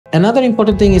Another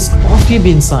important thing is coffee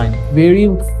bean sign. Very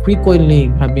frequently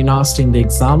have been asked in the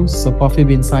exams. So coffee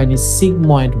bean sign is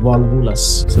sigmoid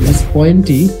volvulus. So this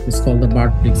pointy is called the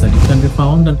Bartlett's sign. It can be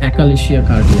found on achalasia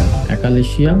cardia.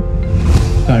 Achalasia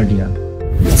cardia.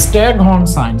 Staghorn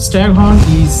sign. Staghorn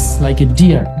is like a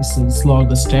deer. This is called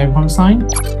the staghorn sign.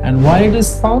 And why it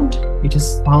is found? It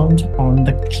is found on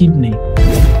the kidney.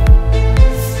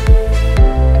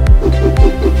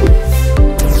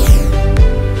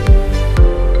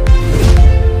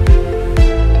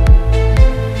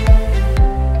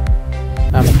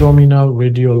 Abdominal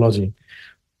radiology.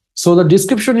 So the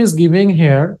description is giving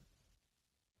here.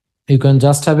 You can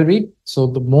just have a read. So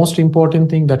the most important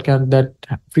thing that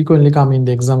frequently come in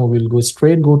the exam, we will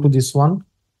go to this one.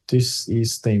 This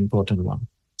is the important one.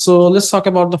 So let's talk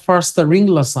about the first, the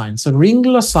Ringler sign. So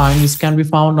Ringler sign can be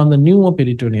found on the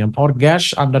pneumoperitoneum or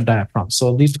gash under diaphragm.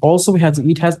 So this also has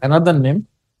another name.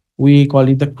 We call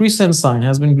it the crescent sign.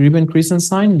 Has been given crescent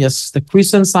sign. Yes, the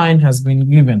crescent sign has been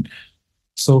given.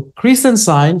 So crescent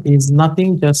sign is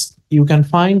nothing, just you can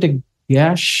find a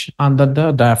gash under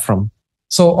the diaphragm.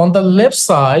 So on the left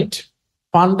side,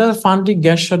 fundal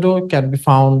gash shadow can be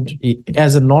found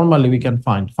as normally we can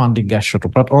find fundal gash shadow.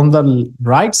 But on the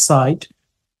right side,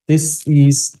 this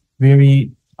is very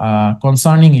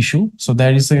concerning issue. So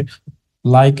there is a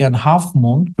like a half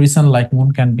moon, crescent-like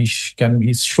moon can be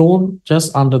shown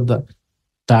just under the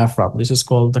diaphragm. This is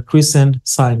called the crescent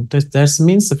sign. That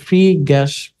means a free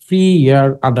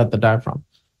air under the diaphragm.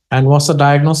 And what's the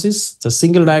diagnosis? The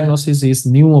single diagnosis is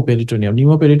pneumoperitoneum.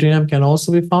 Pneumoperitoneum can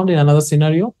also be found in another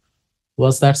scenario.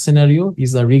 What's that scenario?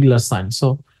 Is a Ringler sign.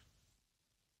 So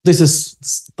this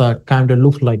is the kind of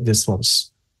look like this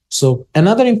ones. So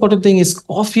another important thing is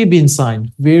coffee bean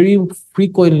sign. Very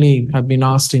frequently have been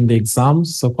asked in the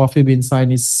exams. So coffee bean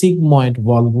sign is sigmoid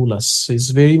volvulus. So it's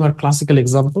very much classical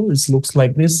example. It looks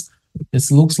like this. It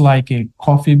looks like a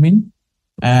coffee bean.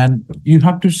 And you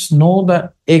have to know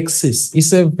the axis.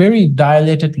 It's a very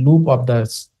dilated loop of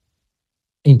the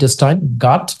intestine,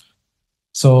 gut.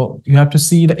 So you have to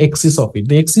see the axis of it.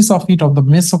 The axis of it of the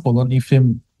mesocolon, if a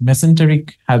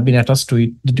mesenteric has been attached to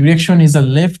it, the direction is the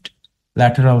left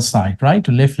lateral side, right?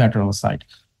 Left lateral side.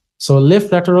 So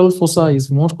left lateral fossa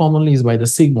is most commonly is by the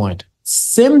sigmoid.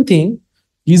 Same thing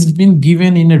is been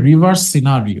given in a reverse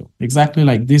scenario, exactly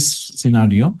like this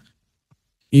scenario.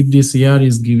 If this here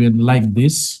is given like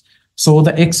this, so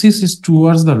the axis is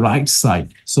towards the right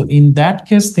side. So in that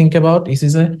case, think about this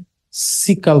is a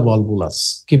cecal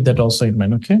volvulus. Keep that also in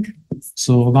mind, okay?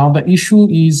 So now the issue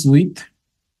is with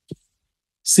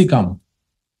cecum.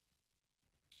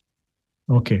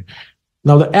 Okay.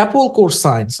 Now the apple core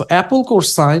sign. So apple core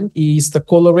sign is the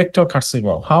colorectal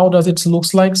carcinoma. How does it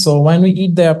looks like? So when we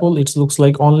eat the apple, it looks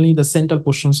like only the central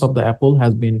portions of the apple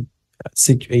has been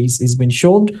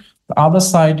shown. The other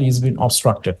side is been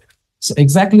obstructed. So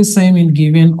exactly same in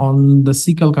given on the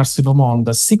cecal carcinoma on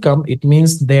the cecum. It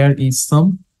means there is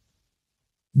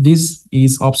this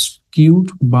is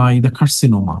obscured by the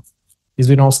carcinoma. It's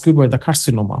been obscured by the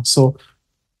carcinoma. So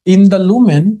in the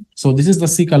lumen, so this is the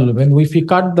cecal lumen. If we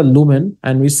cut the lumen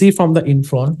and we see from the in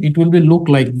front, it will be look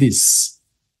like this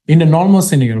in a normal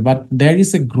scenario. But there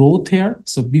is a growth here.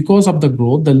 So because of the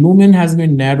growth, the lumen has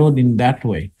been narrowed in that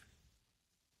way.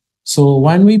 So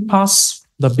when we pass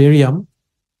the barium,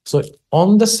 so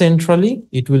on the centrally,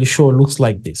 it will show looks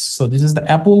like this. So this is the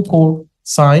apple core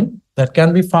sign that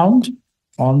can be found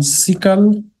on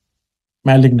cecal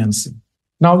malignancy.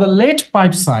 Now the late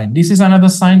pipe sign, this is another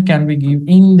sign can be given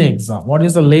in the exam. What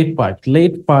is the late pipe?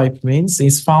 Late pipe means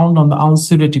is found on the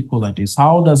ulcerative colitis.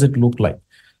 How does it look like?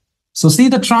 So see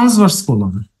the transverse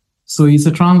colon. So it's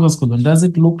a transverse colon. Does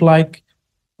it look like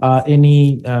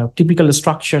any typical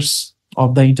structures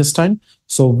of the intestine?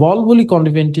 So volvuli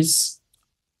conjunctivis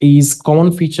is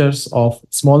common features of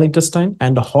small intestine,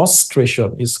 and the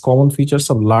hostration is common features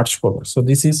of large colon. So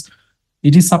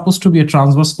it is supposed to be a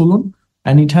transverse colon,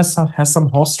 and it has some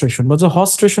hostration, but the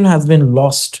hostration has been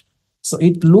lost. So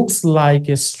it looks like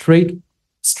a straight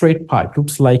pipe,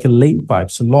 looks like a late pipe.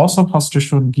 So loss of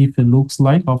hostration gives a looks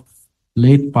like of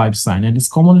late pipe sign, and it's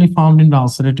commonly found in the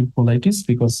ulcerative colitis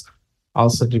because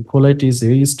ulcerative colitis is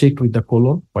very strict with the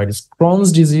colon, while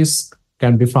Crohn's disease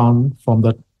can be found from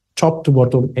the top to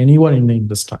bottom, anywhere in the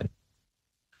intestine.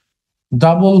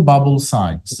 Double bubble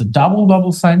sign. So double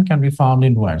bubble sign can be found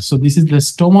in where? So this is the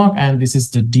stomach and this is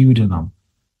the duodenum.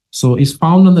 So it's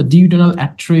found on the duodenal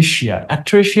atresia.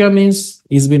 Atresia means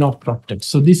it's been obstructed.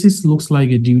 So this looks like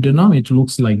a duodenum. It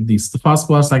looks like this. The first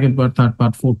part, second part, third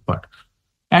part, fourth part.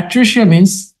 Atresia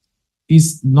means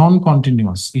is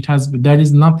non-continuous. There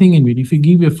is nothing in it. If you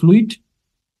give a fluid,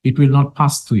 it will not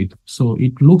pass through it. So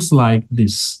it looks like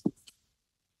this.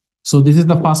 So this is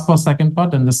the first part, second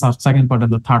part, and the second part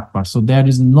and the third part. So there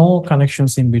is no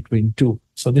connections in between two.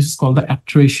 So this is called the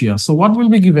atresia. So what will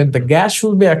be given? The gas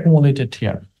will be accumulated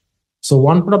here. So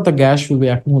one part of the gas will be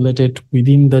accumulated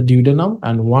within the duodenum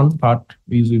and one part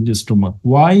is with the stomach.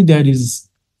 Why there is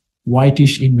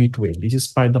whitish in between? This is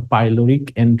by the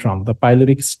pyloric antrum. The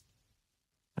pyloric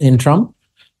antrum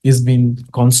is being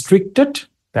constricted.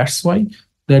 That's why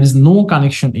there is no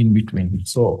connection in between.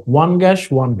 So one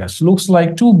gas. Looks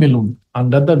like two balloons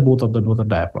under the both of the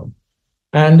diaphragm.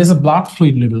 And there's a blood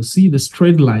fluid level. See the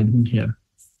straight line in here.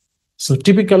 So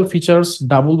typical features,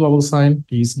 double bubble sign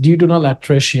is duodenal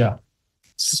atresia.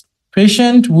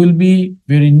 Patient will be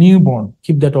very newborn.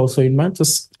 Keep that also in mind.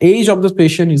 The age of the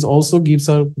patient is also gives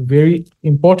a very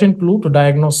important clue to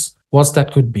diagnose what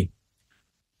that could be.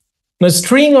 Now,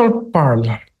 string or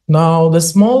pearl. Now, the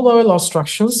small bowel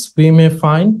obstructions we may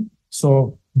find.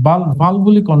 So,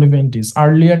 valvulic conjunctivitis.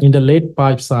 Earlier in the late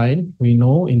pipe sign, we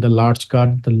know in the large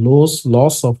gut, the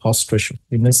loss of ostration.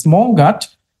 In the small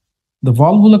gut, the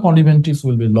valvular conjunctivitis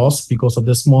will be lost because of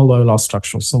the small bowel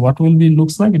obstruction. So, what will be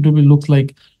looks like? It will be looks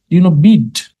like,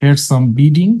 bead. Here's some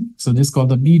beading. So, this is called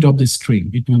the bead of the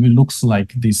string. It will be looks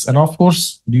like this. And of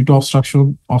course, due to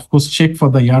obstruction, of course, check for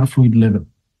the air fluid level.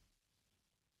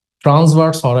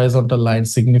 Transverse horizontal line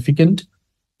significant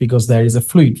because there is a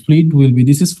fluid. Fluid will be,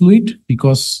 this is fluid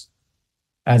because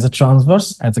as a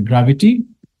transverse, as a gravity,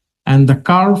 and the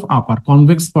curve upper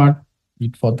convex part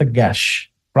for the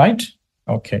gash, right?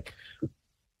 Okay.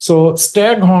 So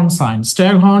Staghorn sign.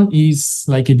 Staghorn is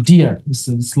like a deer. This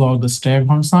is called the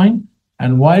Staghorn sign.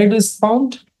 And where it is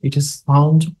found? It is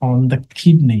found on the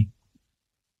kidney.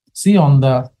 See on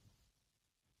the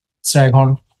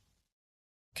Staghorn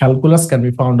calculus can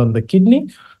be found on the kidney.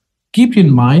 Keep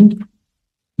in mind,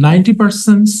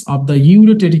 90% of the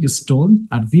ureteric stone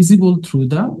are visible through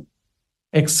the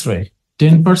X-ray.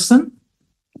 10%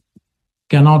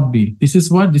 cannot be. This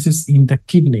is what? This is in the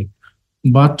kidney.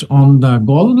 But on the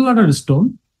gallbladder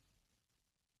stone,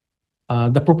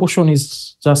 the proportion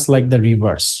is just like the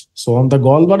reverse. So on the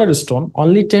gallbladder stone,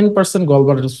 only 10%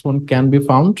 gallbladder stone can be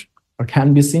found or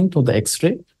can be seen through the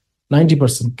X-ray.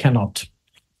 90% cannot.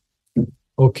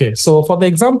 Okay, so for the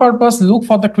exam purpose, look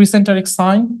for the crescenteric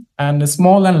sign and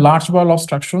small and large bowel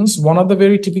obstructions. One of the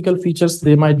very typical features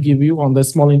they might give you on the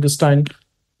small intestine,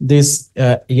 this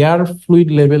air fluid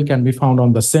level can be found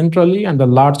on the centrally and the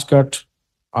large gut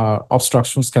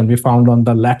obstructions can be found on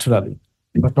the laterally.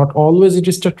 But not always it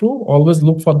is true. Always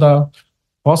look for the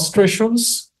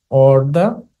ostrations or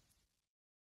the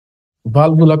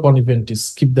valvular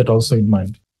conjunctivitis. Keep that also in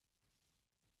mind.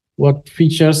 What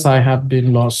features I have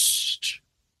been lost?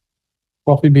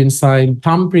 Coffee bean sign,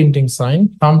 thumb printing sign.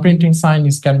 Thumb printing sign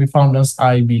can be found as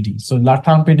IBD. So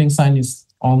thumb printing sign is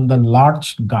on the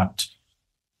large gut.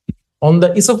 On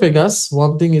the esophagus,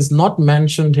 one thing is not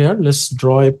mentioned here. Let's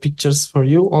draw pictures for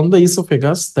you. On the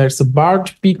esophagus, there's a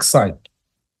barred peak sign.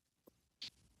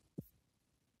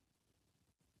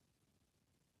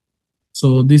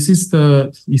 So this is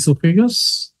the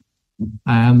esophagus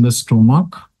and the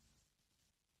stomach.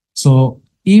 So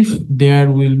if there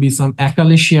will be some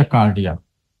achalasia cardia,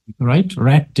 right,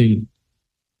 rat tail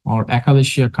or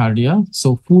achalasia cardia,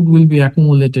 so food will be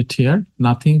accumulated here.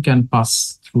 Nothing can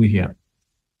pass through here.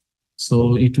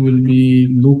 So it will be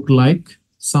look like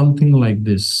something like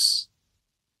this.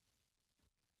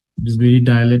 It is very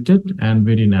dilated and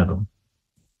very narrow.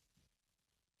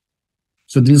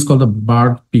 So this is called the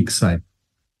barred peak sign.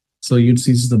 So you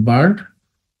see this is the barred.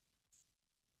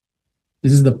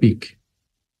 This is the peak.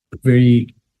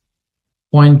 Very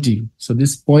pointy. So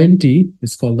this pointy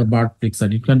is called the barred peak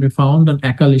sign. It can be found on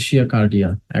achalasia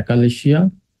cardia.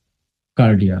 Achalasia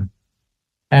cardia.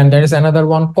 And there is another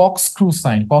one, corkscrew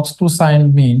sign. Corkscrew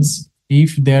sign means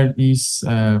if there is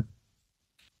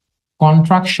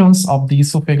contractions of the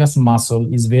esophagus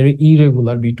muscle is very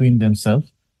irregular between themselves,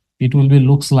 it will be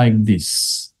looks like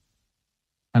this.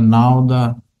 And now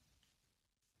the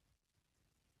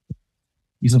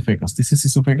esophagus. This is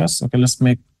esophagus. Okay, let's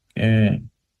make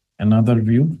another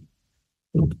view.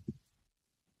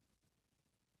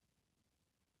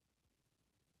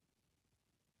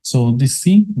 So this,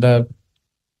 see, the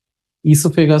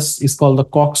esophagus is called the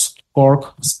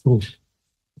corkscrew.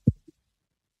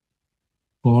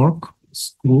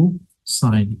 Corkscrew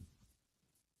sign.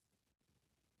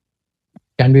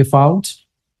 Can be found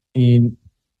in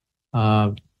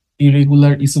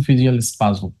irregular esophageal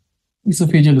spasm.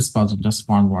 Esophageal spasm, just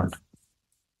one word.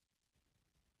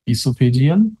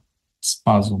 Esophageal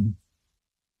spasm.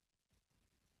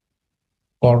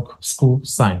 Corkscrew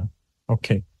sign.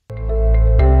 Okay.